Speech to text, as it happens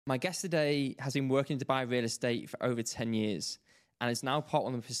My guest today has been working in Dubai real estate for over 10 years and is now part of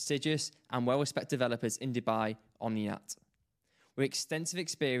one of the prestigious and well-respected developers in Dubai, Omniyat. With extensive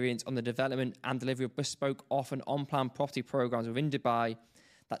experience on the development and delivery of bespoke, often on-plan property programs within Dubai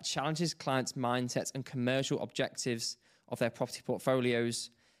that challenges clients' mindsets and commercial objectives of their property portfolios,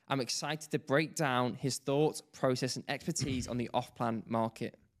 I'm excited to break down his thoughts, process, and expertise on the off-plan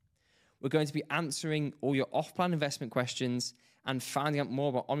market. We're going to be answering all your off-plan investment questions and finding out more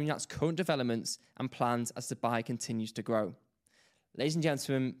about Omniyat's current developments and plans as Dubai continues to grow. Ladies and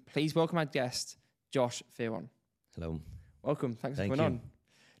gentlemen, please welcome our guest, Josh Fearon. Hello. Welcome. Thanks for coming on.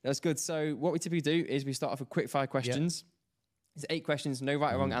 That's good. So what we typically do is we start off with quick fire questions. It's 8 questions, no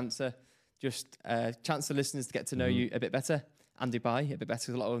right or wrong answer. Just a chance for listeners to get to know you a bit better and Dubai a bit better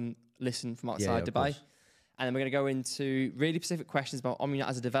because a lot of them listen from outside Dubai. And then we're going to go into really specific questions about Omniyat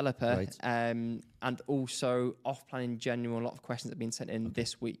as a developer and also off-plan in general. A lot of questions have been sent in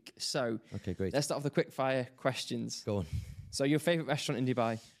this week. So great. Let's start off the quick fire questions. Go on. So your favourite restaurant in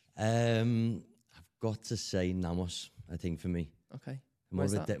Dubai? I've got to say Namos, I think, for me. Okay.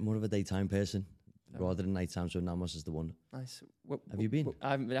 I'm more of a daytime person rather than nighttime, so Namos is the one. Nice. Have you been?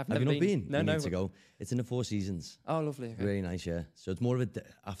 I've never Have you not been? No, you no. need to go. It's in the Four Seasons. Oh, lovely. Okay. Really nice, yeah. So it's more of an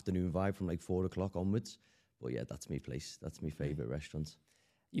afternoon vibe from like 4 o'clock onwards. But yeah, that's my place. That's my favourite restaurant.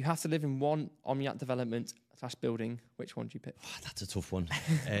 You have to live in one Omniyat development / building. Which one do you pick? Oh, that's a tough one.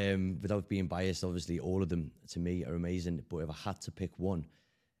 Without being biased, obviously, all of them to me are amazing. But if I had to pick one,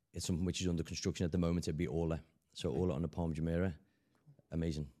 it's something which is under construction at the moment. It'd be Orla. So Orla on the Palm Jumeirah.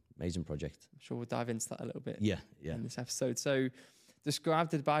 Amazing. Amazing project. I'm sure we'll dive into that a little bit in this episode. So describe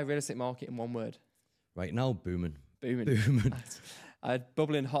the Dubai real estate market in one word. Right now, booming. Booming. I had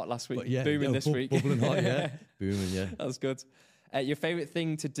bubbling hot last week, booming this week. Bubbling hot, yeah. Booming, yeah. That's good. Your favourite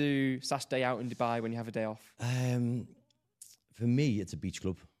thing to do / day out in Dubai when you have a day off? For me, it's a beach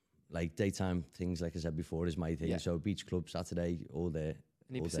club. Like daytime things, like I said before, is my thing. Yeah. So beach club, Saturday, all day.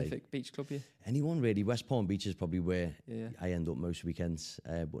 Any all Pacific day. Beach club here? Anyone really. West Palm Beach is probably where I end up most weekends.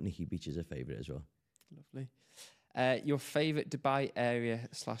 But Nikki Beach is a favourite as well. Lovely. Your favourite Dubai area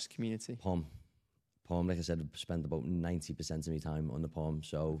 / community? Palm, like I said, I've spent about 90% of my time on the Palm,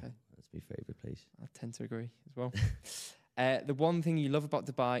 so that's my favourite place. I tend to agree as well. The one thing you love about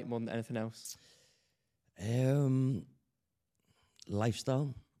Dubai more than anything else?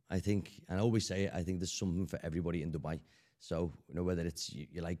 Lifestyle, I think. And I always say it, I think there's something for everybody in Dubai. So, you know, whether it's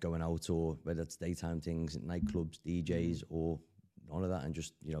you like going out or whether it's daytime things, nightclubs, DJs, or none of that, and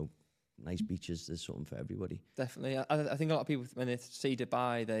just, you know, nice beaches, there's something for everybody. Definitely. I think a lot of people, when they see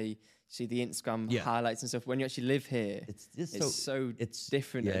Dubai, they see the Instagram highlights and stuff. When you actually live here, it's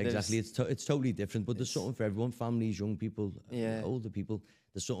different. Yeah, exactly. It's totally different, but there's something for everyone. Families, young people, older people.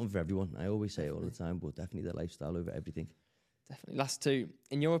 There's something for everyone. I always say it all the time, but definitely the lifestyle over everything. Definitely. Last two.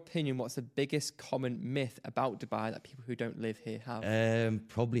 In your opinion, what's the biggest common myth about Dubai that people who don't live here have?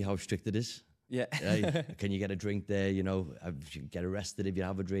 Probably how strict it is. Yeah. Can you get a drink there? You know, you get arrested if you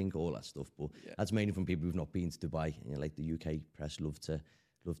have a drink, all that stuff. But that's mainly from people who've not been to Dubai. You know, like the UK press love to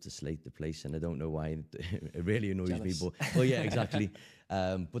slate the place, and I don't know why. It really annoys me. But well, yeah, exactly.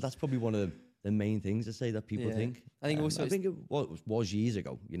 But that's probably one of the main things I say that people think. I think also I think it was years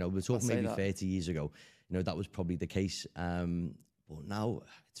ago. You know, we're talking maybe 30 years ago. You know, that was probably the case. But now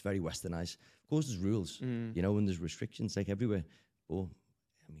it's very westernized. Of course, there's rules. You know, and there's restrictions like everywhere. But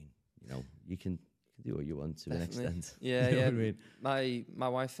I mean, you know, you can do what you want to an extent. Yeah, you know what I mean? My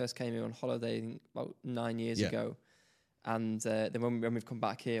wife first came here on holiday, I think, about 9 years ago. And then when we've come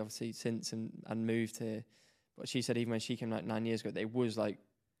back here, obviously, since and moved here, but she said even when she came like 9 years ago, it was like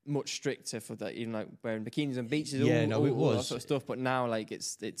much stricter for that, even like wearing bikinis on beaches, all that sort of stuff. But now, like,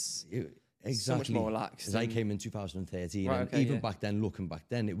 it's so much more relaxed. Because I came in 2013, and even back then, looking back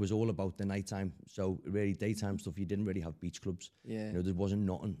then, it was all about the nighttime. So really, daytime stuff, you didn't really have beach clubs. Yeah. You know, there wasn't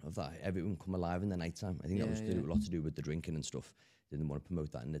nothing of that. Everyone come alive in the nighttime. I think that was a lot to do with the drinking and stuff. Didn't want to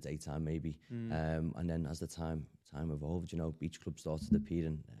promote that in the daytime, maybe. And then as the time evolved, you know, beach clubs started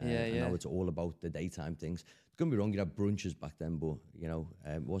appearing. And now it's all about the daytime things. Don't get me wrong, you had brunches back then, but, you know,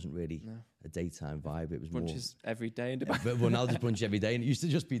 it wasn't really a daytime vibe. It was brunches every day in Dubai. Well, now there's brunch every day, and it used to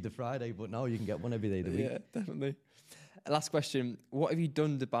just be the Friday, but now you can get one every day of the week. Yeah, definitely. Last question. What have you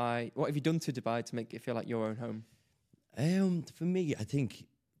done to Dubai to make it feel like your own home? For me, I think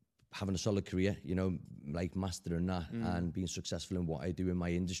having a solid career, you know, like mastering that and being successful in what I do in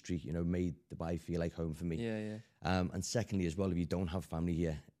my industry, you know, made Dubai feel like home for me. And secondly, as well, if you don't have family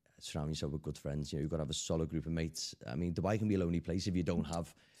here, surround yourself with good friends. You know, you've got to have a solid group of mates. I mean, Dubai can be a lonely place if you don't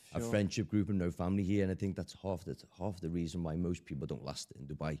have a friendship group and no family here. And I think that's half the reason why most people don't last in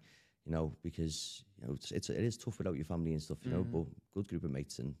Dubai. you know, because, you know, it is tough without your family and stuff, you know, but good group of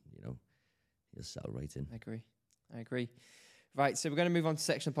mates and, you know, you'll settle right in. I agree. Right, so we're going to move on to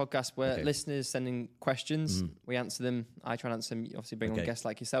section of the podcast where listeners send in questions. We answer them. I try and answer them. You obviously bring on guests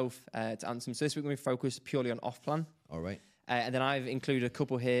like yourself to answer them. So this week we're going to focus purely on off-plan. All right. And then I've included a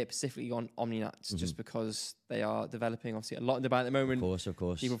couple here specifically on Omniyat, just because they are developing obviously a lot in Dubai at the moment. Of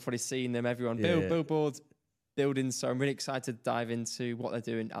course. People have probably seen them, everyone billboards, buildings. So I'm really excited to dive into what they're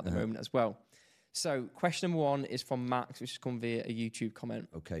doing at the moment as well. So question number one is from Max, which has come via a YouTube comment.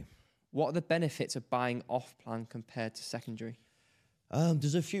 Okay. What are the benefits of buying off-plan compared to secondary?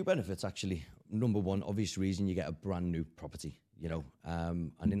 There's a few benefits, actually. Number one, obvious reason, you get a brand new property, you know,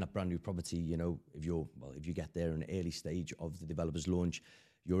 and in that brand new property, you know, if you get there in an early stage of the developer's launch,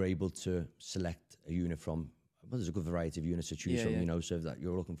 you're able to select a unit from, well, there's a good variety of units to choose from, you know, so if that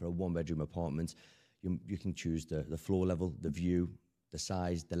you're looking for a 1-bedroom apartment, you can choose the floor level, the view, the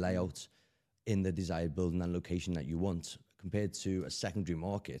size, the layout in the desired building and location that you want, compared to a secondary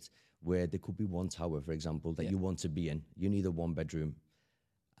market where there could be one tower, for example, that you want to be in. You need a 1-bedroom,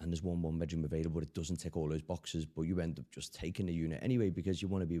 and there's one bedroom available. It doesn't tick all those boxes, but you end up just taking a unit anyway because you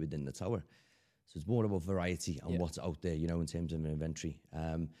want to be within the tower. So it's more about variety and what's out there, you know, in terms of an inventory.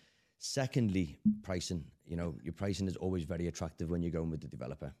 Secondly, pricing. You know, your pricing is always very attractive when you're going with the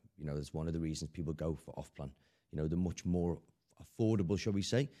developer. You know, that's one of the reasons people go for off-plan. You know, they're much more affordable, shall we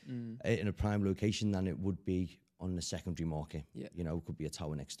say, in a prime location than it would be on the secondary market. You know, it could be a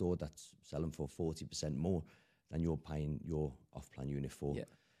tower next door that's selling for 40% more than you're paying your off-plan unit for.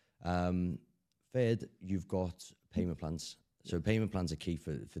 Third, you've got payment plans. So payment plans are key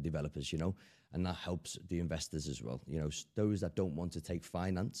for developers, you know, and that helps the investors as well. You know, those that don't want to take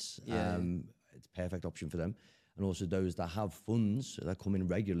finance, it's a perfect option for them. And also those that have funds that come in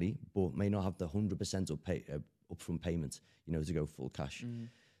regularly, but may not have the 100% upfront payment, you know, to go full cash.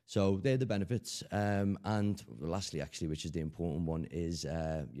 So they're the benefits. And lastly, actually, which is the important one, is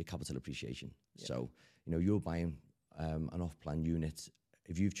your capital appreciation. So, you know, you're buying an off-plan unit.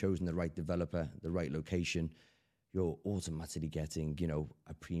 If you've chosen the right developer, the right location, you're automatically getting, you know,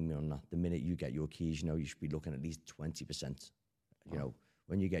 a premium on that. The minute you get your keys, you know, you should be looking at least 20%, you know,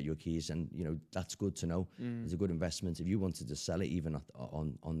 when you get your keys. And, you know, that's good to know. It's a good investment. If you wanted to sell it even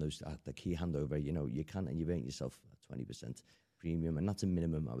on those, at the key handover, you know, you can, and you've earned yourself a 20% premium, and that's a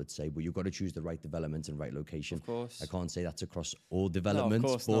minimum, I would say, but you've got to choose the right development and right location. Of course. I can't say that's across all developments,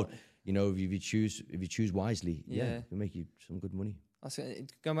 no, of course but not. you know, if you choose wisely, it can make you some good money.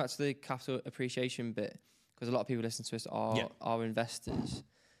 Going back to the capital appreciation bit, because a lot of people listen to us are investors,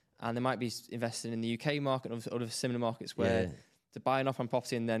 and they might be investing in the UK market or other similar markets where to buy an off-plan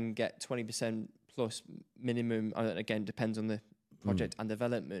property and then get 20% plus minimum, again, depends on the project and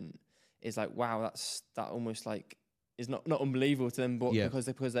development, is like, wow, that almost like is not unbelievable to them, but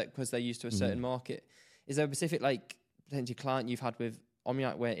because they're used to a certain market. Is there a specific like potential client you've had with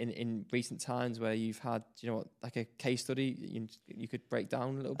Omniyat where in recent times where you've had, you know, like a case study you could break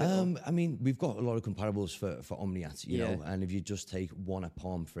down a little bit? I mean, we've got a lot of comparables for Omniyat, you know, and if you just take one at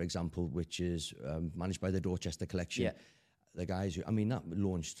Palm, for example, which is managed by the Dorchester Collection, the guys who, I mean, that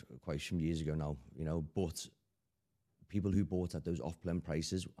launched quite some years ago now, you know, but people who bought at those off-plan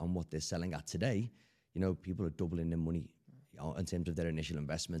prices and what they're selling at today, you know, people are doubling their money in terms of their initial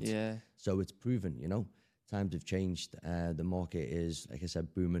investment. So it's proven, you know, times have changed. The market is, like I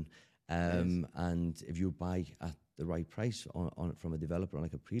said, booming. And if you buy at the right price on from a developer on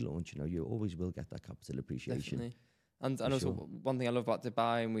like a pre-launch, you know, you always will get that capital appreciation. Definitely. And also one thing I love about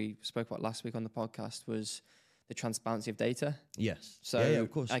Dubai, and we spoke about last week on the podcast, was the transparency of data. Yes. So of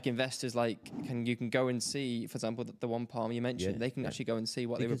course. like investors, you can go and see, for example, the one Palm you mentioned, they can actually go and see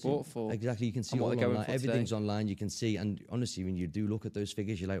what they were bought for. Exactly. You can see all online. Everything's online. You can see, and honestly, when you do look at those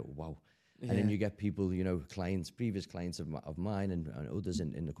figures, you're like, wow. And then you get people, you know, previous clients of mine and others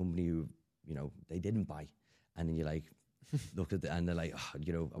in the company who, you know, they didn't buy. And then you're like, look at it, and they're like, oh,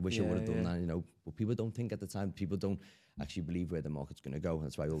 you know, I wish I would have done that, you know. But people don't think at the time. People don't actually believe where the market's going to go.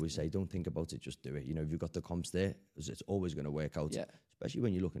 That's why I always say, don't think about it, just do it. You know, if you've got the comps there, it's always going to work out. Especially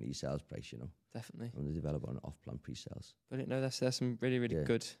when you're looking at your sales price, you know. Definitely. From the developer on off-plan pre-sales. But no, there's some really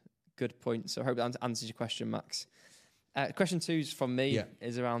good points. So I hope that answers your question, Max. Question 2 is from me,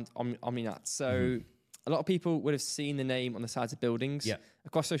 is around Omniyat. So a lot of people would have seen the name on the sides of buildings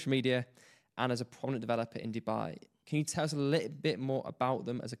across social media and as a prominent developer in Dubai. Can you tell us a little bit more about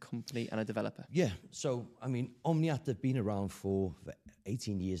them as a company and a developer? Yeah, so, I mean, Omniyat have been around for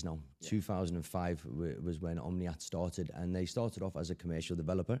 18 years now. 2005 was when Omniyat started, and they started off as a commercial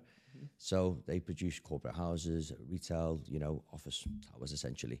developer. So they produced corporate houses, retail, you know, office towers,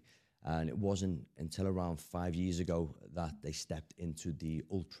 essentially. And it wasn't until around 5 years ago that they stepped into the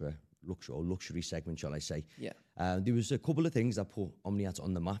ultra luxury segment, shall I say. Yeah. There was a couple of things that put Omniyat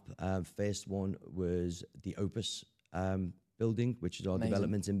on the map. First one was the Opus building, which is our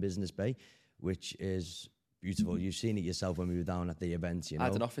development in Business Bay, which is beautiful. You've seen it yourself when we were down at the event. You know, I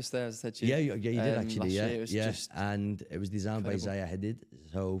had an office there, as I said to you. Yeah, you did actually. Last Yeah, year. It was just and it was designed incredible. by Zaya Hadid,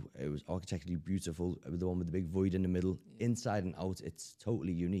 so it was architecturally beautiful. It was the one with the big void in the middle, inside and out. It's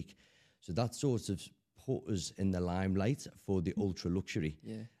totally unique. So that sort of put us in the limelight for the ultra luxury.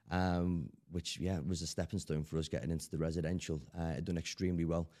 Which was a stepping stone for us getting into the residential. It done extremely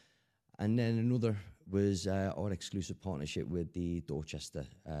well. And then another was our exclusive partnership with the Dorchester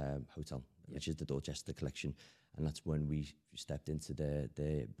Hotel, which is the Dorchester Collection. And that's when we stepped into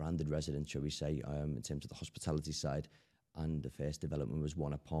the branded residence, shall we say, in terms of the hospitality side. And the first development was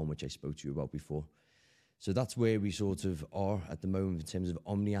one at Palm, which I spoke to you about before. So that's where we sort of are at the moment in terms of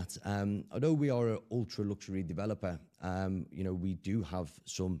Omniyat. Although we are an ultra luxury developer, we do have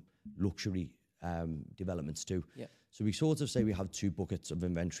some luxury developments too. So we sort of say we have two buckets of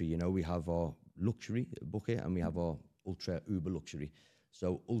inventory. You know, we have our luxury bucket and we have our ultra uber luxury.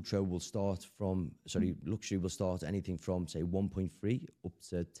 So luxury will start anything from say 1.3 up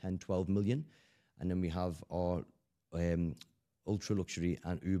to 10, 12 million. And then we have our ultra luxury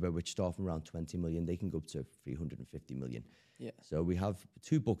and uber, which start from around 20 million. They can go up to 350 million. So we have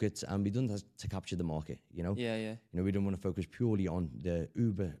two buckets, and we done that to capture the market, you know. You know, we don't want to focus purely on the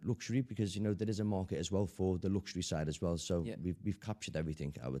uber luxury because, you know, there is a market as well for the luxury side as well. So we've captured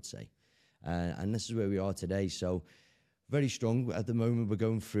everything, I would say. And this is where we are today. So very strong. At the moment, we're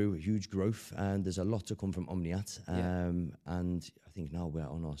going through huge growth, and there's a lot to come from Omniyat. And I think now we're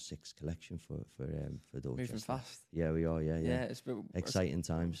on our 6th collection for Dorchester. Moving fast. Yeah, we are. Yeah. It's exciting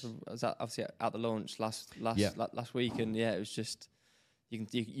times. I was obviously at the launch last week, and it was just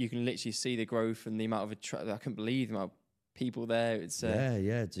you can literally see the growth and the amount of I couldn't believe the amount of people there. It's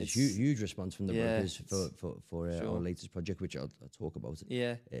it's a huge response from the brokers for our latest project, which I'll talk about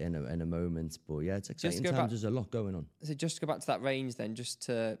in a moment. But it's exciting times. There's a lot going on. So just to go back to that range then, just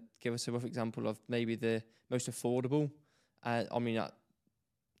to give us a rough example of maybe the most affordable Omniyat,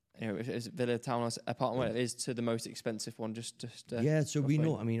 is it villa, townhouse, apartment, where it is, to the most expensive one, so we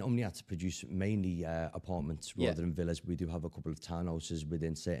know, Omniyat produce mainly apartments rather than villas. We do have a couple of townhouses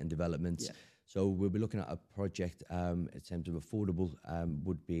within certain developments. So we'll be looking at a project in terms of affordable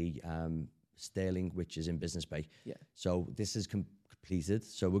would be Sterling, which is in Business Bay. So this is completed.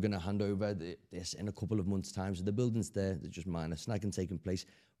 So we're going to hand over this in a couple of months' time. So the building's there. There's just minor snagging taking place.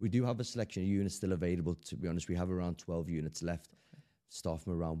 We do have a selection of units still available. To be honest, we have around 12 units left. Start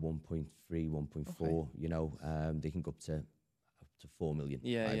from around 1.3, 1.4. You know, they can go up to 4 million,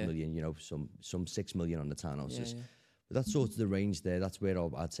 5 million. You know, some 6 million on the townhouses. But that's sort of the range there. That's where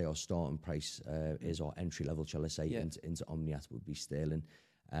I'd say our starting price is, our entry level, shall I say, into Omniyat would be Sterling.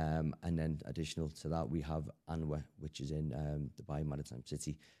 And then additional to that, we have Anwar, which is in Dubai Maritime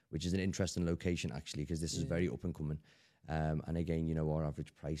City, which is an interesting location actually, because this is very up and coming. And again, you know, our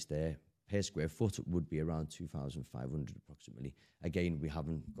average price there per square foot would be around 2,500 approximately. Again, we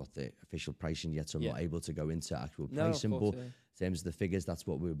haven't got the official pricing yet, so I'm not able to go into actual pricing. But in terms of the figures, that's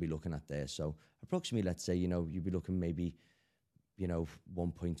what we'll be looking at there. So approximately, let's say, you know, you'd be looking maybe, you know,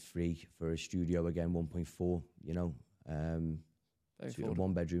 1.3 for a studio, again, 1.4, you know,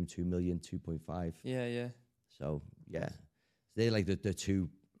 1 bedroom, 2 million, 2.5. So they're like the two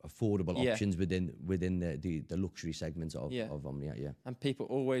affordable options within the luxury segment of Omniyat. And people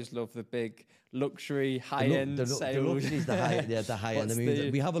always love the big luxury high-end sales. The luxury is the high end. I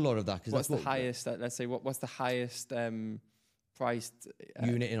mean, we have a lot of that. What's the highest? Let's say what's the highest priced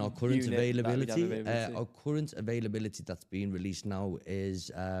unit in our current availability? Our current availability that's being released now is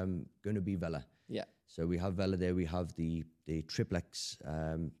going to be Vela. So we have Vela there. We have the triplex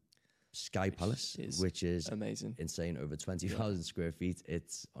Sky Palace, which is amazing, insane, over 20,000 square feet.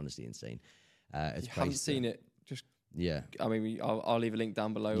 It's honestly insane. If you haven't seen it, just I mean, I'll leave a link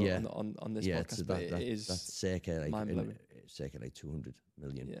down below on this podcast. So that's circa like 200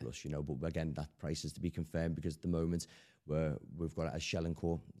 million plus, you know. But again, that price is to be confirmed, because at the moment we've got it as shell and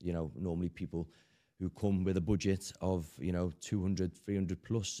core. You know, normally people who come with a budget of 200, 300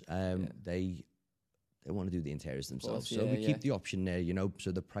 plus, they want to do the interiors themselves. So we keep the option there, you know.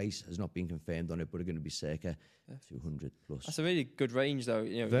 So the price has not been confirmed on it, but it's going to be circa 200 plus. That's a really good range, though.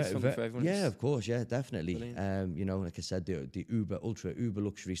 You know, for everyone. Yeah, of course. Yeah, definitely. You know, like I said, the ultra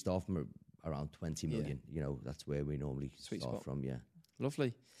luxury start from around 20 million. You know, that's where we normally start from. Yeah.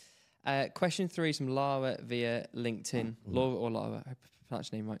 Lovely. Question 3 from Lara via LinkedIn. Lara, I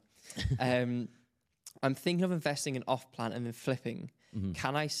pronounced your name right. I'm thinking of investing in off-plan and then flipping.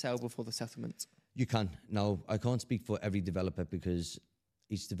 Can I sell before the settlement? You can. Now, I can't speak for every developer, because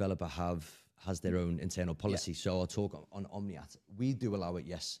each developer has their own internal policy. So I'll talk on Omniyat. We do allow it,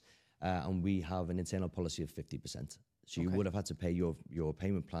 yes, and we have an internal policy of 50%. So you would have had to pay your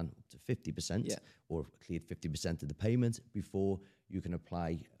payment plan up to 50% or cleared 50% of the payment before you can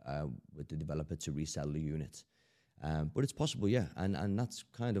apply with the developer to resell the unit. But it's possible, yeah, and that's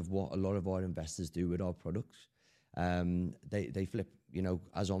kind of what a lot of our investors do with our products. They flip, you know,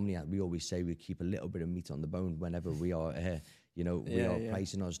 as Omniyat, we always say we keep a little bit of meat on the bone whenever we are,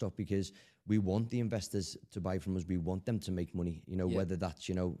 pricing our stuff, because we want the investors to buy from us. We want them to make money, you know, whether that's,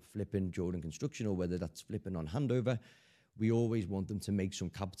 you know, flipping Jordan Construction or whether that's flipping on handover. We always want them to make some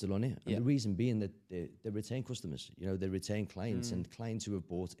capital on it. And the reason being that they retain customers, you know, they retain clients and clients who have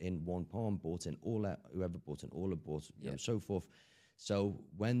bought in one palm, bought in all, whoever bought in all have bought, you know, so forth. So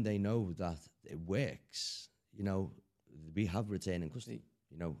when they know that it works, you know, we have retaining customers,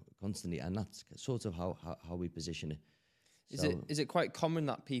 you know, constantly. And that's sort of how we position it. Is it quite common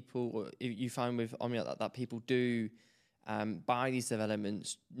that people, or you find with Omniyat that people do buy these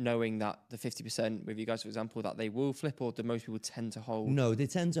developments knowing that the 50% with you guys, for example, that they will flip, or do most people tend to hold? No, they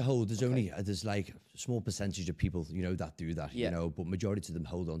tend to hold. There's there's like a small percentage of people, you know, that do that, you know, but majority of them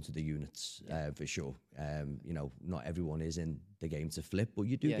hold on to the units for sure. You know, not everyone is in the game to flip, but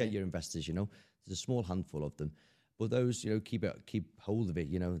you do get your investors, you know, there's a small handful of them. But those, you know, keep hold of it,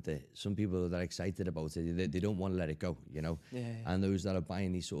 you know. Some people that are excited about it, they don't want to let it go, you know. And those that are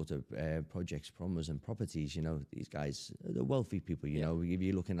buying these sort of projects from us and properties, you know, these guys, they're wealthy people, you know. If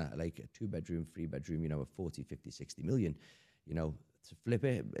you're looking at like a 2-bedroom, 3-bedroom, you know, a 40, 50, 60 million, you know, to flip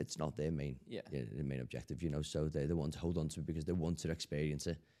it, it's not their main objective, you know. So they want to hold on to it because they want to experience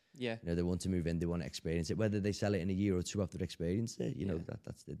it. You know, they want to move in, they want to experience it. Whether they sell it in a year or two after experience it, you know,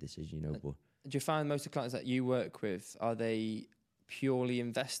 that's the decision, you know. But do you find most of the clients that you work with, are they purely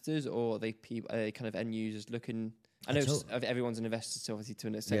investors, or are they kind of end users looking? I know everyone's an investor, so obviously to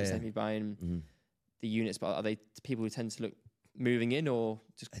an extent you're buying the units, but are they people who tend to look moving in or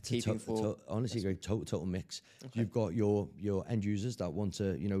just keeping for? Honestly, Greg, total mix. You've got your end users that want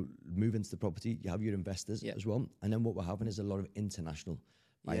to, you know, move into the property. You have your investors as well, and then what we're having is a lot of international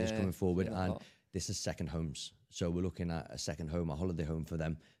buyers coming forward, and this is second homes. So we're looking at a second home, a holiday home for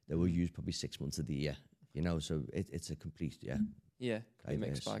them that will use probably 6 months of the year, you know. So it's a complete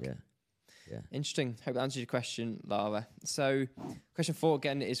mixed bag. Interesting. Hope that answers your question, Lara. So question 4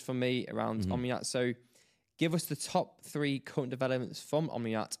 again is from me around Omniyat. So give us the top 3 current developments from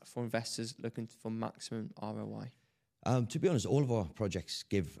Omniyat for investors looking for maximum ROI. To be honest, all of our projects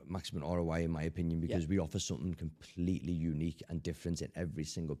give maximum ROI, in my opinion, because we offer something completely unique and different in every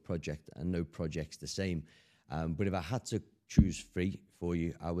single project, and no project's the same. But if I had to choose 3 for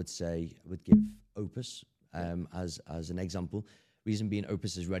you, I would say I would give Opus as an example. Reason being,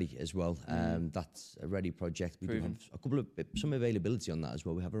 Opus is ready as well. That's a ready project. We do have some availability on that as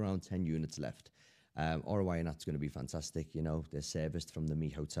well. We have around 10 units left. ROI and that's going to be fantastic. You know, they're serviced from the Me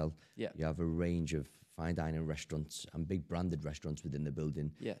Hotel. You have a range of fine dining restaurants and big branded restaurants within the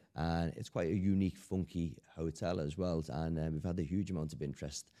building. And it's quite a unique, funky hotel as well. And we've had a huge amount of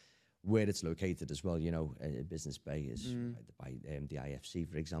interest where it's located as well. You know, Business Bay is by the IFC,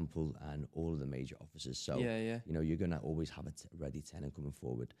 for example, and all of the major offices. So, you know, you're going to always have a ready tenant coming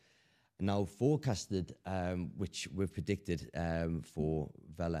forward. Now, forecasted, which we've predicted for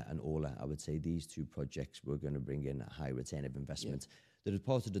Vela and Orla, I would say these 2 projects we're going to bring in a high return of investment. That is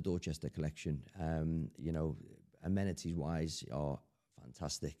part of the Dorchester collection. You know, amenities-wise are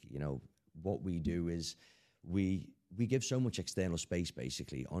fantastic. You know, what we do is we give so much external space,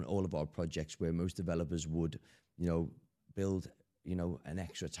 basically, on all of our projects, where most developers would, you know, build, you know, an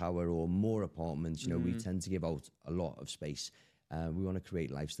extra tower or more apartments. You know, we tend to give out a lot of space. We want to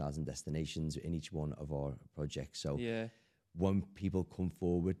create lifestyles and destinations in each one of our projects. So when people come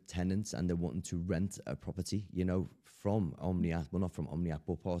forward, tenants, and they're wanting to rent a property, you know, from Omniyat, well, not from Omniyat,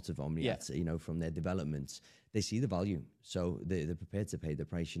 but part of Omniyat, you know, from their developments, they see the value. So they're prepared to pay the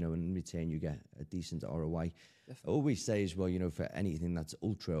price, you know, and in return you get a decent ROI. I always say as well, you know, for anything that's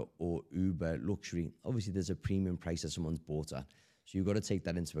ultra or uber luxury, obviously there's a premium price that someone's bought at. So you've got to take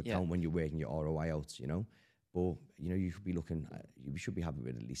that into account when you're working your ROI out, you know. But, you know, you should be looking at, you should be happy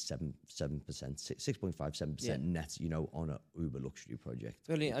with at least 7%, 7% net, you know, on a uber luxury project.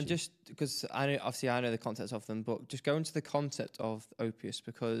 Brilliant. And just because I know the context of them, but just go into the concept of Opus,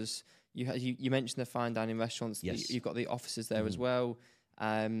 because you mentioned the fine dining restaurants. You've got the offices there as well.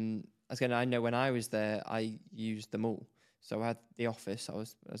 Again, I know when I was there, I used them all. So I had the office, I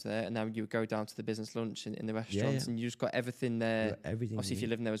was there, and then you would go down to the business lunch in the restaurants, and you just got everything there. Everything. Obviously, if you're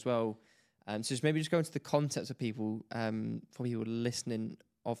living there as well. So just maybe just go into the concepts of people, for people listening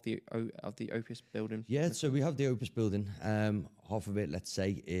of the Opus building? Yeah, so we have the Opus building. Half of it, let's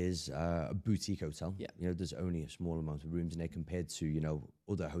say, is a boutique hotel. Yeah. You know, there's only a small amount of rooms in there compared to, you know,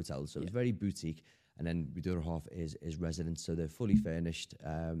 other hotels. So it's very boutique. And then the other half is residence. So they're fully furnished.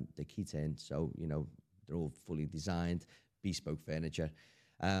 They're keyed, so, you know, they're all fully designed, bespoke furniture.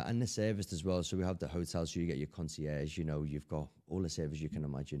 And they're serviced as well. So we have the hotel, so you get your concierge, you know, you've got all the service you can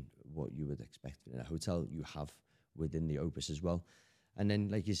imagine what you would expect in a hotel you have within the Opus as well. And then,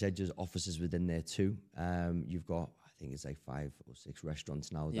 like you said, there's offices within there too. You've got, I think it's like 5 or 6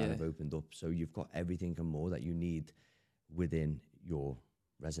 restaurants now that have opened up. So you've got everything and more that you need within your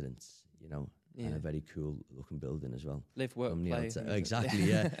residence, you know, and a very cool looking building as well. Live, work, play. Exactly,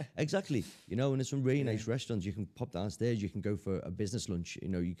 yeah, exactly. You know, and there's some really nice restaurants. You can pop downstairs, you can go for a business lunch, you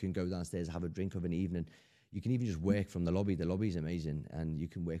know, you can go downstairs, have a drink of an evening. You can even just work from the lobby. The lobby's amazing, and you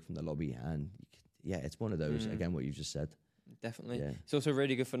can work from the lobby. And it's one of those, again, what you just said. Definitely. Yeah. It's also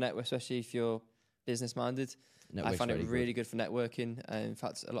really good for network, especially if you're business minded. I find it really good for networking. In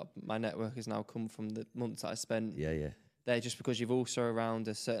fact, a lot of my network has now come from the months that I spent there, just because you've also around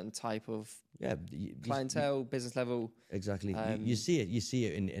a certain type of clientele, business level. Exactly. You see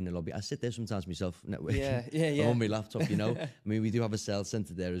it in the lobby. I sit there sometimes myself networking. Yeah. On my laptop, you know. I mean, we do have a sales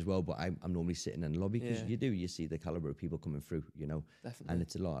center there as well, but I'm normally sitting in the lobby because you see the caliber of people coming through, you know. Definitely. And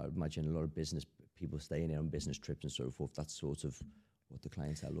it's a lot. I imagine a lot of business people staying there on business trips and so forth. That's sort of what the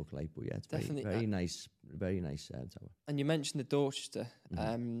clientele look like. But yeah, it's definitely very nice tower. And you mentioned the Dorchester.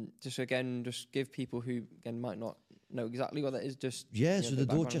 Just give people who again might not know exactly what that is. So the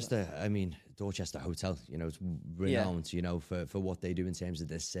Dorchester. I mean, Dorchester Hotel. You know, it's renowned. You know, for what they do in terms of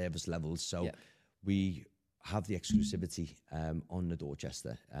their service levels. So we have the exclusivity on the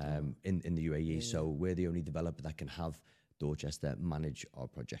Dorchester in the UAE. So we're the only developer that can have Dorchester manage our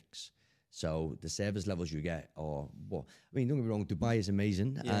projects. So the service levels you get are what I mean. Don't get me wrong, Dubai is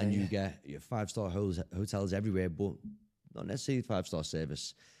amazing, and you get your 5-star hotels everywhere, but not necessarily 5-star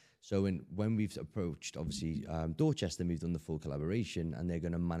service. So when we've approached, obviously, Dorchester, we've done the full collaboration, and they're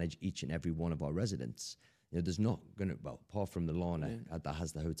going to manage each and every one of our residents. You know, there's not going to, well, apart from the Lana that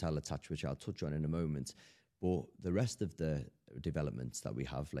has the hotel attached, which I'll touch on in a moment, but the rest of the developments that we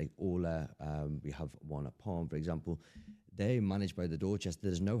have, like Ola, we have one at Palm, for example. They're managed by the Dorchester.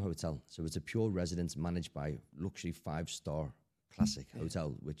 There's no hotel. So it's a pure residence managed by luxury 5-star classic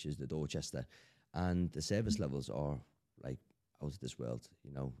hotel, which is the Dorchester. And the service levels are like out of this world,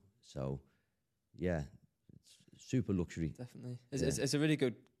 you know. So, yeah, it's super luxury. Definitely. It's a really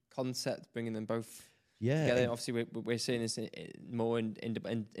good concept, bringing them both together. Obviously, we're seeing this more in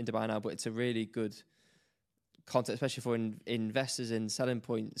Dubai now, but it's a really good concept, especially for investors in selling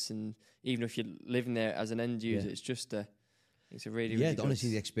points. And even if you're living there as an end user, it's just it's a really, really good. Honestly,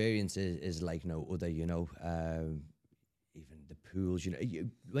 the experience is like no other, you know. Even the pools, you know,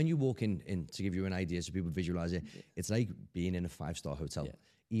 when you walk in, to give you an idea so people visualize it, it's like being in a 5-star hotel.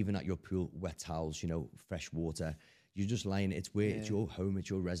 Even at your pool, wet towels, you know, fresh water. You're just lying. It's your home, it's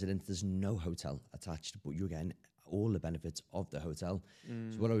your residence. There's no hotel attached, but you're getting all the benefits of the hotel.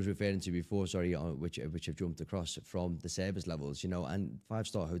 So what I was referring to before, which I've jumped across from the service levels, you know, and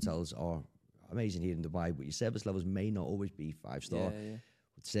 5-star hotels are amazing here in Dubai, but your service levels may not always be 5-star.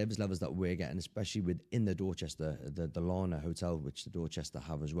 The service levels that we're getting, especially within the Dorchester, the Lana Hotel, which the Dorchester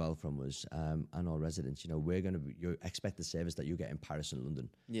have as well from us, and our residents, you know, you expect the service that you get in Paris and London,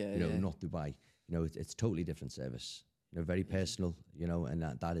 not Dubai. You know, it's totally different service, you know, very personal, you know, and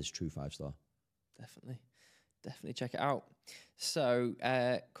that is true 5-star. Definitely check it out. So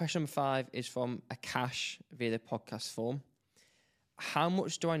question number 5 is from Akash via the podcast form. How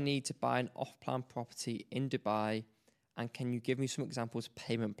much do I need to buy an off-plan property in Dubai? And can you give me some examples of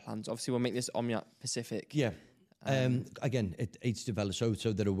payment plans? Obviously, we'll make this Omniyat Pacific. Yeah. Again, each developer,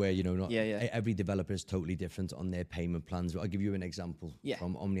 so they're aware, you know, every developer is totally different on their payment plans. I'll give you an example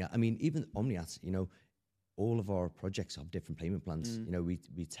from Omniyat. I mean, even Omniyat, you know, all of our projects have different payment plans. You know,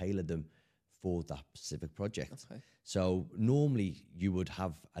 we tailor them for that specific project. Okay. So normally you would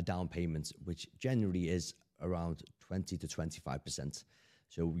have a down payment, which generally is around 20 to 25%.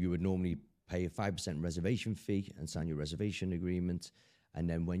 So you would normally pay a 5% reservation fee and sign your reservation agreement. And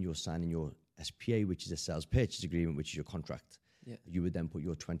then when you're signing your SPA, which is a sales purchase agreement, which is your contract, you would then put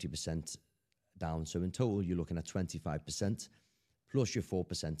your 20% down. So in total, you're looking at 25% plus your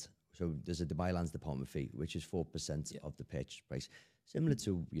 4%. So there's a Dubai Lands Department fee, which is 4% of the purchase price. Similar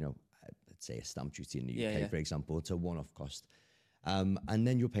to, you know, let's say a stamp duty in the UK, for example. It's a one-off cost. And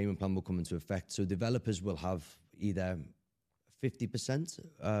then your payment plan will come into effect. So developers will have either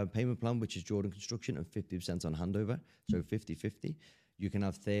 50% payment plan, which is Jordan Construction, and 50% on handover. So 50-50. You can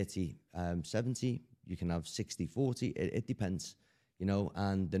have 30-70. You can have 60-40. It depends. you know,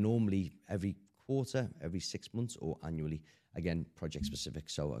 and they're normally every quarter, every 6 months, or annually. Again, project specific,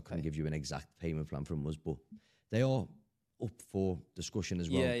 so I couldn't give you an exact payment plan from us, but they are up for discussion as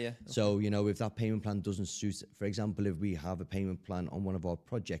well. Yeah. So, you know, if that payment plan doesn't suit, for example, if we have a payment plan on one of our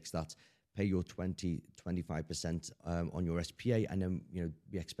projects that pay your 25% on your SPA, and then, you know,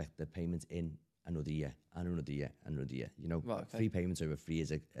 we expect the payment in another year, and another year, and another year, you know, 3 payments over 3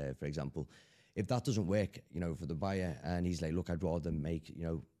 years, for example. If that doesn't work, you know, for the buyer, and he's like, look, I'd rather make, you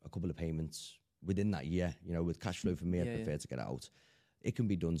know, a couple of payments within that year, you know, with cash flow for me, I prefer to get it out. It can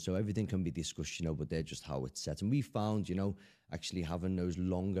be done. So everything can be discussed, you know, but they're just how it's set. And we found, you know, actually having those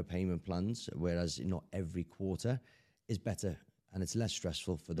longer payment plans, whereas not every quarter, is better. And it's less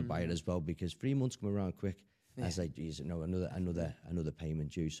stressful for the buyer as well, because 3 months come around quick. Yeah. As like, geez, you know, another payment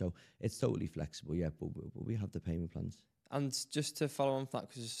due. So it's totally flexible, but we have the payment plans. And just to follow on from that,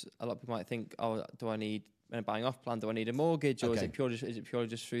 because a lot of people might think, oh, do I need, when I'm buying off plan, do I need a mortgage, or is it purely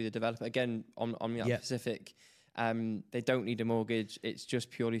just through the developer? Again, on Omniyat Pacific, they don't need a mortgage. It's just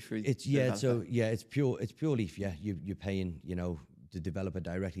purely through the developer. So it's purely you're paying, you know, the developer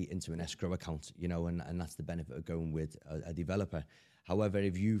directly into an escrow account, you know, and that's the benefit of going with a developer. However,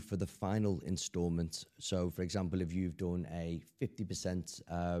 if you, for the final installment, so for example, if you've done a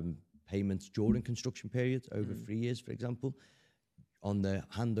 50% payment during construction period over 3 years, for example, on the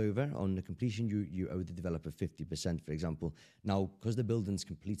handover, on the completion, you owe the developer 50%, for example. Now, because the building's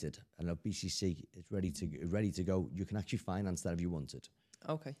completed and our BCC is ready to go, you can actually finance that if you wanted.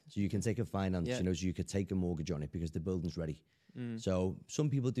 Okay. So you can take a finance, you know, so you could take a mortgage on it because the building's ready. So some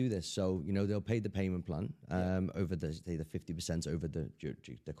people do this. So, you know, they'll pay the payment plan over the 50% over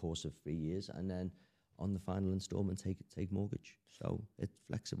the course of 3 years, and then on the final installment take mortgage. So it's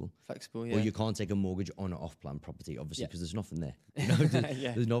flexible. Yeah. Well, you can't take a mortgage on or off plan property, obviously, because there's nothing there. You know,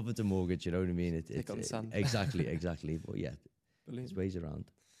 there's nothing to mortgage. You know what I mean? Exactly. But yeah, there's ways around.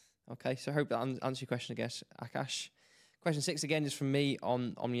 Okay, so I hope that answers your question, I guess, Akash. Question 6 again is from me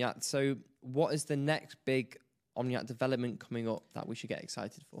on Omniyat. So, what is the next big Omniyat development coming up that we should get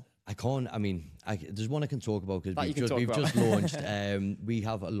excited for? There's one I can talk about because we've just launched. We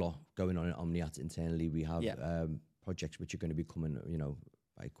have a lot going on in Omniyat internally. We have projects which are going to be coming, you know,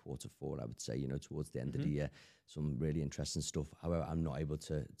 by Q4, I would say, you know, towards the end of the year. Some really interesting stuff. However, I'm not able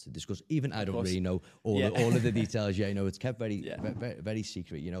to discuss. Even I don't really know all of the details. Yeah, you know, it's kept very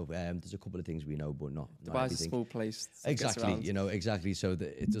secret. You know, there's a couple of things we know, but not Dubai's a small place. Exactly. You know, exactly. So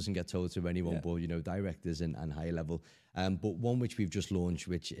that it doesn't get told to anyone, but you know, directors and higher level. But one which we've just launched,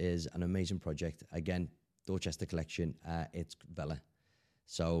 which is an amazing project. Again, Dorchester Collection. It's Vela.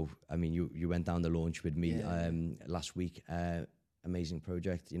 So I mean, you went down the launch with me last week. Amazing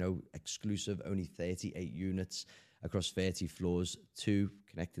project, you know, exclusive, only 38 units across 30 floors, 2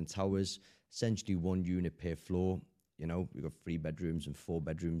 connecting towers, essentially 1 unit per floor. You know, we've got 3 bedrooms and 4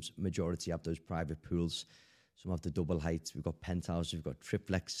 bedrooms. Majority have those private pools. Some have the double heights. We've got penthouses. We've got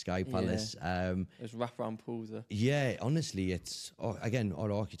triplex, sky palace. There's wraparound pools there. Yeah, honestly, it's again,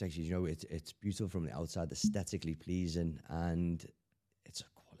 our architecture. You know, it's beautiful from the outside, aesthetically pleasing, and it's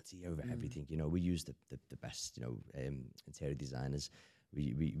over everything. You know, we use the best, you know, interior designers.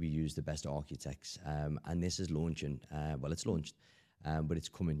 We use the best architects, and this is launching. Well, it's launched, but it's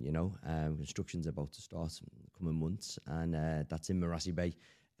coming. You know, construction's about to start in the coming months, and that's in Marassi Bay,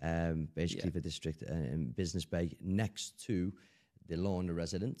 basically for district and Business Bay, next to the Lorna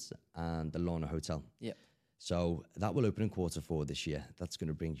Residence and the Lorna Hotel. Yeah. So that will open in Q4 this year. That's going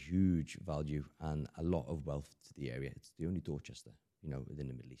to bring huge value and a lot of wealth to the area. It's the only Dorchester, you know, within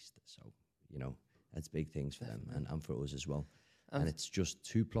the Middle East. So, you know, that's big things for them and for us as well. And it's just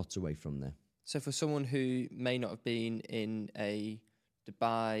 2 plots away from there. So for someone who may not have been in a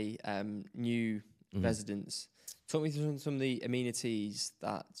Dubai new residence, talk me through some of the amenities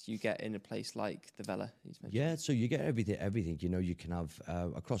that you get in a place like the Vela. Yeah, so you get everything. You know, you can have,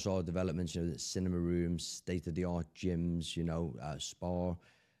 across all developments, you know, cinema rooms, state-of-the-art gyms, you know, spa,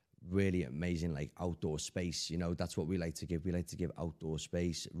 really amazing, like outdoor space. You know, that's what we like to give. We like to give outdoor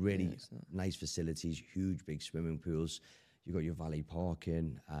space, really nice facilities, huge big swimming pools. You've got your valet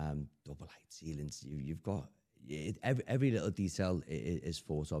parking, double height ceilings. You've got every little detail is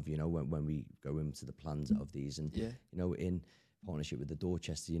thought of, you know, when we go into the plans of these. And, you know, in partnership with the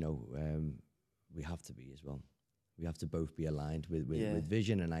Dorchester, you know, we have to be as well. We have to both be aligned with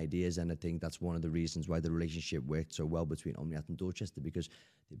vision and ideas. And I think that's one of the reasons why the relationship worked so well between Omniyat and Dorchester, because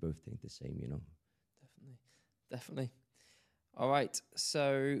they both think the same, you know. Definitely. All right.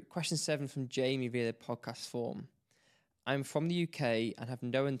 So question 7 from Jamie via the podcast form. I'm from the UK and have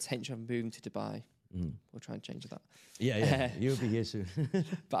no intention of moving to Dubai. We'll try and change that. Yeah, you'll be here soon.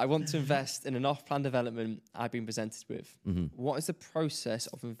 But I want to invest in an off-plan development I've been presented with. What is the process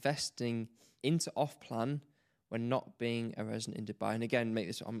of investing into off-plan when not being a resident in Dubai? And again, make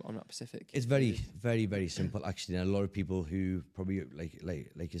this on that Pacific. It's very, very, very simple, actually. And a lot of people who probably,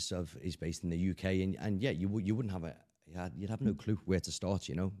 like yourself, is based in the UK, and yeah, you wouldn't have you'd have no clue where to start,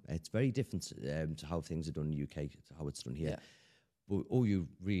 you know. It's very different to how things are done in the UK, to how it's done here. Yeah. But all you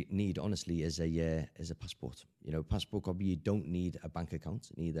need, honestly, is a passport. You know, passport copy. You don't need a bank account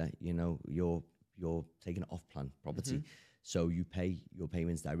neither. You know, you're taking an off-plan property, so you pay your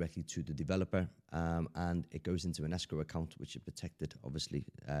payments directly to the developer, and it goes into an escrow account, which is protected, obviously,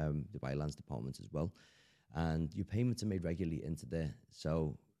 Dubai Lands Department as well. And your payments are made regularly into there,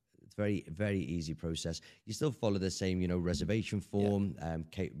 so it's very, very easy process. You still follow the same, you know, reservation form,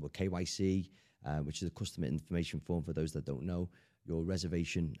 KYC, which is a customer information form for those that don't know. Your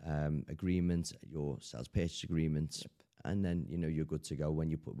reservation agreement, your sales purchase agreement, and then, you know, you're good to go. When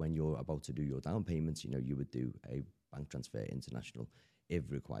you're about to do your down payments, you know, you would do a bank transfer international if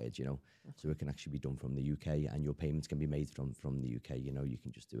required, you know. So it can actually be done from the UK, and your payments can be made from the UK. You know, you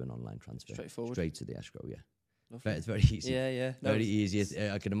can just do an online transfer straight to the escrow. Yeah. But it's very easy. Yeah. Very easy.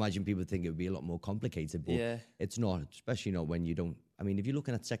 I can imagine people think it would be a lot more complicated, but it's not, especially not when you don't. I mean, if you're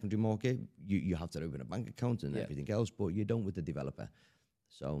looking at secondary market, you have to open a bank account and everything else, but you don't with the developer.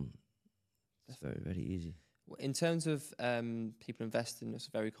 So it's very, very easy. In terms of people investing, it's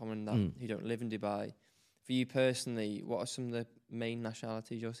very common that who don't live in Dubai. For you personally, what are some of the main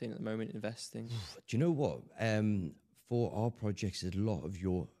nationalities you're seeing at the moment investing? Do you know what? For our projects, there's a lot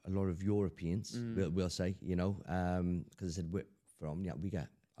of Europeans. We'll say, you know, because I said for Omniyat, we get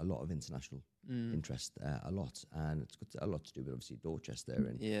a lot of international interest, a lot, and it's got a lot to do with obviously Dorchester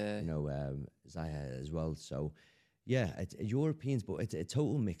and you know Zaya as well. So yeah, it's Europeans, but it's a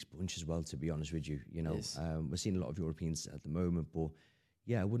total mixed bunch as well. To be honest with you, you know, we're seeing a lot of Europeans at the moment, but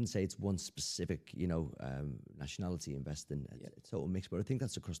yeah, I wouldn't say it's one specific, you know, nationality investing. It's total mix, but I think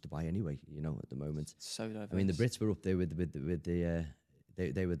that's across Dubai anyway. You know, at the moment. So diverse. I mean, the Brits were up there with the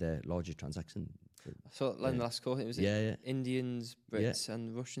they were the largest transaction. I saw in the last call, it was Indians, Brits,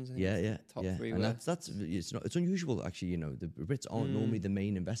 and Russians. I think top three. And it's unusual actually. You know, the Brits aren't normally the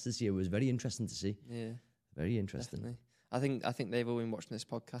main investors here. It was very interesting to see. Yeah, very interesting. Definitely. I think they've all been watching this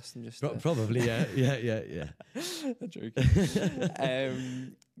podcast and just probably yeah. I'm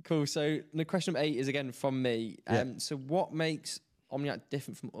joking. Cool. So the question number 8 is again from me. So what makes Omniyat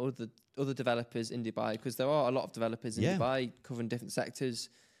different from other developers in Dubai? Because there are a lot of developers in Dubai covering different sectors.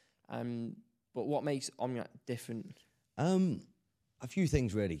 But what makes Omniyat different? A few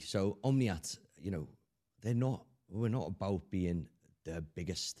things really. So Omniyat, you know, we're not about being the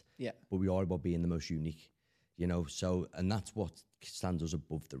biggest, but we are about being the most unique. You know, so, and that's what stands us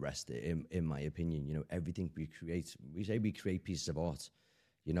above the rest, in my opinion. You know, everything we create, we say we create pieces of art,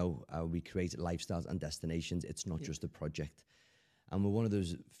 you know, we create lifestyles and destinations. It's not just a project. And we're one of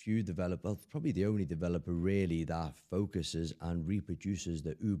those few developers, probably the only developer really, that focuses and reproduces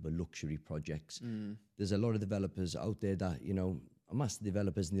the uber luxury projects. There's a lot of developers out there that, you know, are master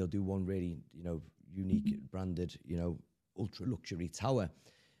developers, and they'll do one really, you know, unique branded, you know, ultra luxury tower.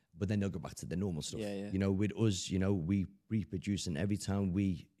 But then they'll go back to the normal stuff. You know, with us, you know, we reproduce, and every time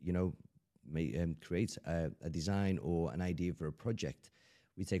we, you know, create a design or an idea for a project,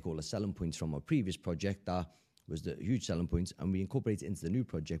 we take all the selling points from our previous project that was the huge selling points, and we incorporate it into the new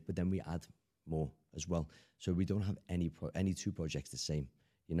project, but then we add more as well. So we don't have any two projects the same,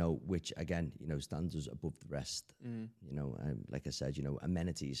 you know, which again, you know, stands us above the rest. You know, like I said, you know,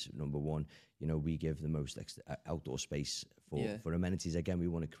 amenities, number one, you know, we give the most outdoor space for amenities. Again, we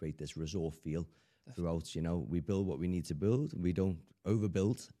want to create this resort feel throughout, you know, we build what we need to build. We don't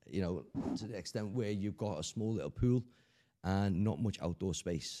overbuild, you know, to the extent where you've got a small little pool and not much outdoor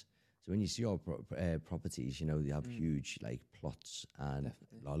space. So when you see our properties, you know, they have huge like plots and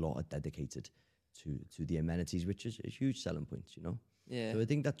a lot are dedicated to the amenities, which is a huge selling point, you know. So I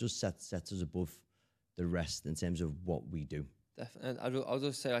think that just sets us above the rest in terms of what we do. Definitely. I'll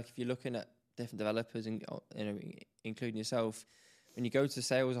just say, like, if you're looking at different developers, and you know, including yourself, when you go to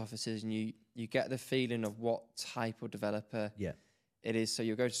sales offices and you get the feeling of what type of developer it is. So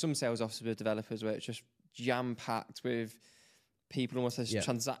you'll go to some sales offices with developers where it's just jam packed with people, almost as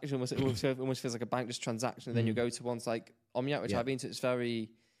transaction, almost feels like a bank, just transaction. And then you go to ones like Omniyat, which I've been to. It's very,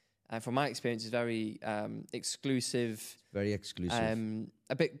 from my experience, it's very exclusive. Very exclusive.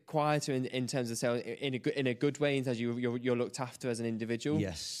 A bit quieter in terms of sales, in a good way, in terms of you're looked after as an individual.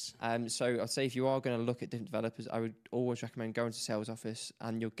 Yes. So I'd say if you are going to look at different developers, I would always recommend going to sales office,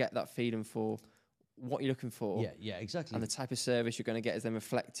 and you'll get that feeling for what you're looking for. Yeah, exactly. And the type of service you're going to get is then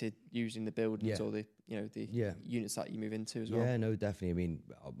reflected using the buildings or the units that you move into as well. Yeah, no, definitely.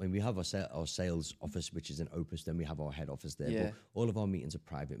 I mean, we have our sales office, which is in Opus, then we have our head office there. Yeah. But all of our meetings are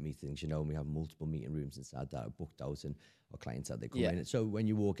private meetings, and we have multiple meeting rooms inside that are booked out, and our clients they come in. So when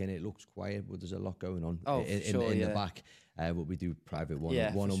you walk in, it looks quiet, but there's a lot going on in the back. But we do private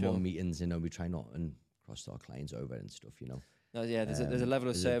one-on-one meetings, we try not and cross our clients over and stuff, No, there's a level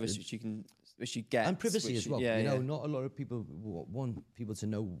of service which you get, and privacy as well. Yeah, not a lot of people want people to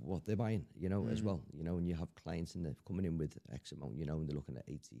know what they're buying, as well. And you have clients and they're coming in with X amount, and they're looking at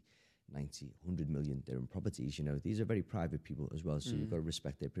 80, 90, 100 million dirham properties. These are very private people as well, so you've got to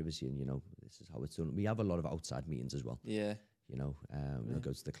respect their privacy. And this is how it's done. We have a lot of outside meetings as well. Yeah, we'll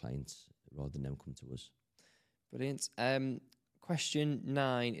go to the clients rather than them come to us. Brilliant. Question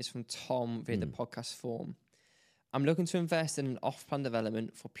 9 is from Tom via the podcast form. I'm looking to invest in an off-plan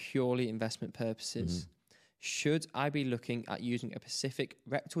development for purely investment purposes. Should I be looking at using a specific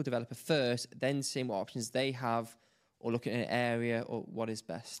reputable developer first, then seeing what options they have, or looking at an area, or what is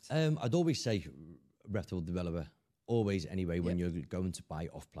best? I'd always say reputable developer, always anyway, when you're going to buy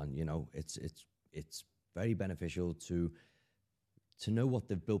off-plan. It's very beneficial to know what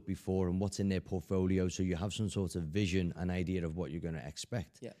they've built before and what's in their portfolio, so you have some sort of vision and idea of what you're going to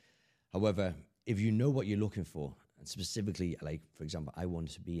expect. Yeah. However, if you know what you're looking for, and specifically, like, for example, I want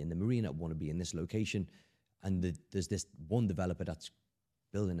to be in the marina, I want to be in this location, and there's this one developer that's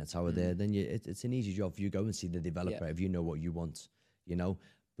building a tower there, then it's an easy job for you. Go and see the developer if you know what you want,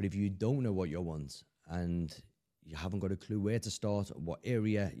 But if you don't know what you want and you haven't got a clue where to start, what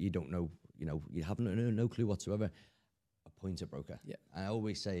area, you don't know, you have no clue whatsoever, appoint a broker. Yeah. I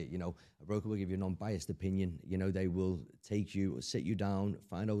always say, a broker will give you a non-biased opinion. They will take you, sit you down,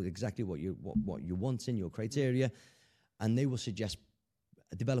 find out exactly what you want in your criteria, and they will suggest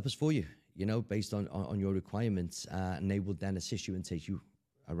developers for you, based on your requirements, and they will then assist you and take you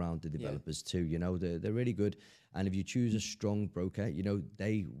around the developers too. They're really good, and if you choose a strong broker,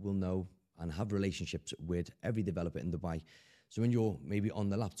 they will know and have relationships with every developer in Dubai. So when you're maybe on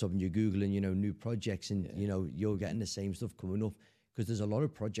the laptop and you're Googling, new projects and, you're getting the same stuff coming up, because there's a lot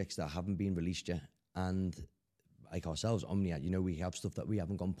of projects that haven't been released yet. And like ourselves, Omniyat, we have stuff that we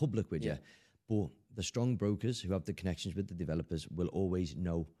haven't gone public with yet. But the strong brokers who have the connections with the developers will always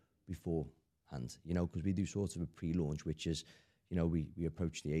know beforehand, because we do sort of a pre-launch, which is, we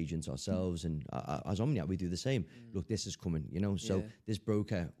approach the agents ourselves, and as Omniyat, we do the same. Look, this is coming, so this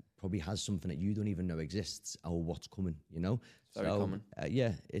broker probably has something that you don't even know exists or what's coming, Very common.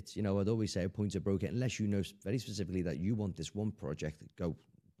 It's, I'd always say appoint a broker unless you know very specifically that you want this one project, go.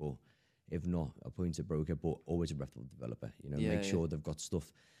 But if not, appoint a broker, but always a reputable developer, make sure they've got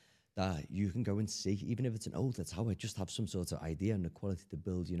stuff that you can go and see, even if it's an older tower, just have some sort of idea and the quality to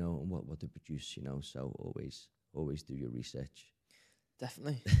build, and what they produce, so always do your research.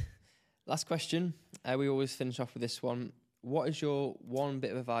 Definitely. Last question. We always finish off with this one. What is your one bit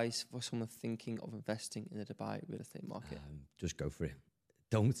of advice for someone thinking of investing in the Dubai real estate market? Just go for it.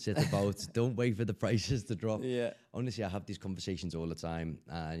 Don't sit about. Don't wait for the prices to drop. Yeah. Honestly, I have these conversations all the time,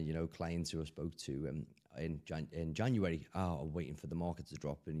 and clients who I spoke to in January are waiting for the market to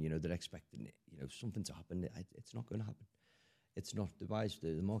drop, and they're expecting something to happen. It's not going to happen. It's not. Dubai's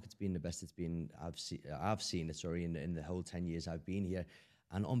the market's been the best it's been. I've seen it. Sorry, in the whole 10 years I've been here,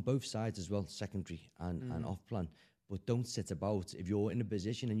 and on both sides as well, secondary and off plan. But don't sit about. If you're in a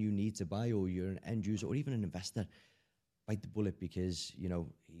position and you need to buy, or you're an end user or even an investor, bite the bullet, because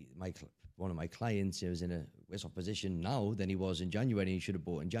one of my clients is in a worse off position now than he was in January. He should have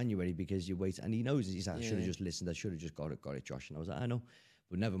bought in January, because you wait, and he knows. He's like, I should have just listened. I should have just got it, Josh. And I was like, I know,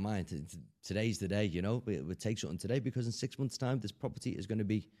 but never mind. Today's the day. It would take something today, because in 6 months' time, this property is going to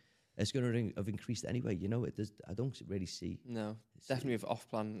be. It's going to have increased anyway. I don't really see. No, definitely with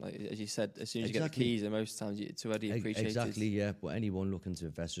off-plan, like, as you said, as soon as you get the keys, and most times it's already appreciated. Exactly, yeah. But anyone looking to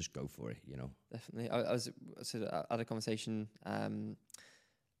invest, just go for it. Definitely. I had a conversation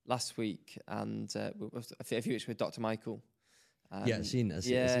last week, and a few weeks with Dr. Michael. I've seen. That was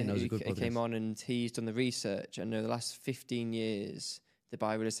a good podcast. He came on and he's done the research. I know the last 15 years, the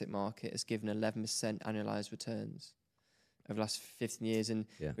Dubai real estate market has given 11% annualized returns over the last 15 years. And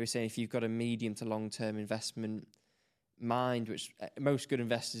we were saying, if you've got a medium to long-term investment mind, which most good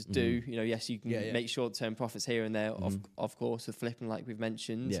investors do, yes, you can make short-term profits here and there, of course, with flipping, like we've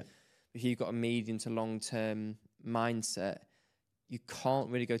mentioned. Yeah. If you've got a medium to long-term mindset, you can't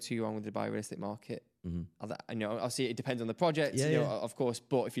really go too wrong with the Dubai real estate market. Obviously it depends on the project, of course,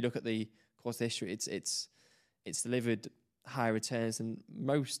 but if you look at the course of history, it's delivered high returns than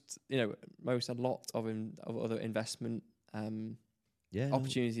most a lot of other investment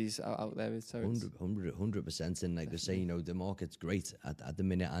opportunities out there. So 100%. And like I say, you know, the market's great at the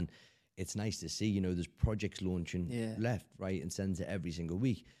minute, and it's nice to see, you know, there's projects launching left, right, and centre every single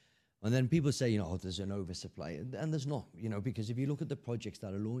week. And then people say, you know, oh, there's an oversupply. And there's not, you know, because if you look at the projects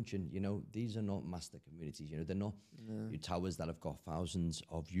that are launching, you know, these are not master communities. You know, they're not towers that have got thousands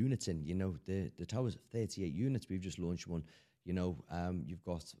of units in. You know, the towers, 38 units. We've just launched one. You know, you've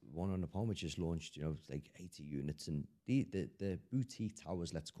got one on the Palm which just launched, you know, like 80 units. And the boutique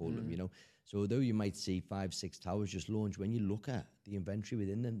towers, let's call them, you know. So although you might see 5, 6 towers just launch, when you look at the inventory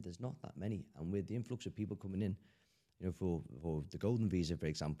within them, there's not that many. And with the influx of people coming in, you know, for the golden visa, for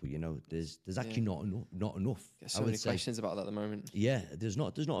example, you know, there's actually not enough. Get so many questions about that at the moment. Yeah, there's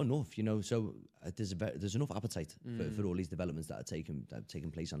not enough, you know. So there's enough appetite for all these developments that are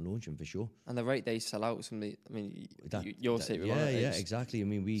taking place on launching, for sure. And the rate they sell out, you'll see it. Yeah, exactly. I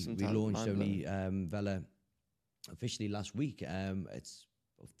mean, we launched only Vela officially last week. It's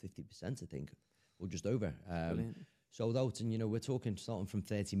about 50%, I think, or just over. Sold out, and you know, we're talking starting from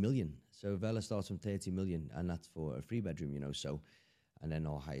 30 million. So Vela starts from 30 million, and that's for a 3-bedroom, you know. So, and then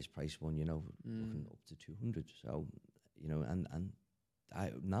our highest price one, you know, looking up to 200. So, you know, and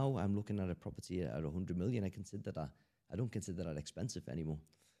now I'm looking at a property at 100 million. I don't consider that expensive anymore.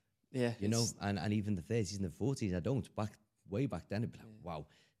 Yeah, you know, and even the 30s and the 40s, I don't. Way back then, it'd be like, wow,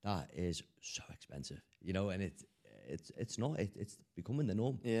 that is so expensive, you know. And it's not. It's becoming the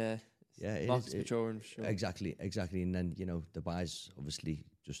norm. Yeah. Yeah, it market's maturing, for sure. Exactly. And then, you know, the buy's obviously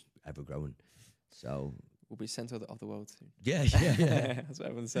just ever growing. So we'll be centre of the world soon. Yeah. That's what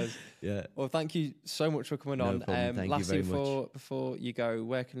everyone says. Yeah. Well, thank you so much for coming on. Thank lastly, you very much. Before you go,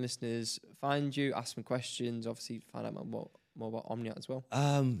 where can listeners find you, ask some questions, obviously find out more about Omniyat as well?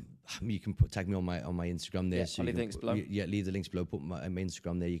 You can tag me on my Instagram there. Yeah, so I'll leave the links below. Yeah, leave the links below. Put my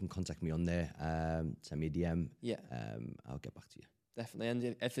Instagram there. You can contact me on there. Send me a DM. Yeah. I'll get back to you. Definitely.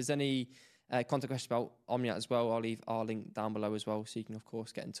 And if there's any contact questions about Omniyat as well, I'll leave our link down below as well, so you can, of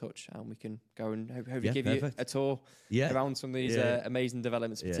course, get in touch and we can go and hopefully give you a tour around some of these amazing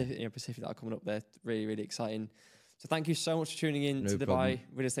developments, Pacific that are coming up there. Really, really exciting. So thank you so much for tuning in to Dubai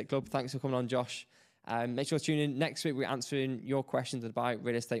Real Estate Club. Thanks for coming on, Josh. Make sure to tune in next week. We're answering your questions on the Dubai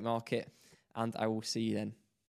real estate market, and I will see you then.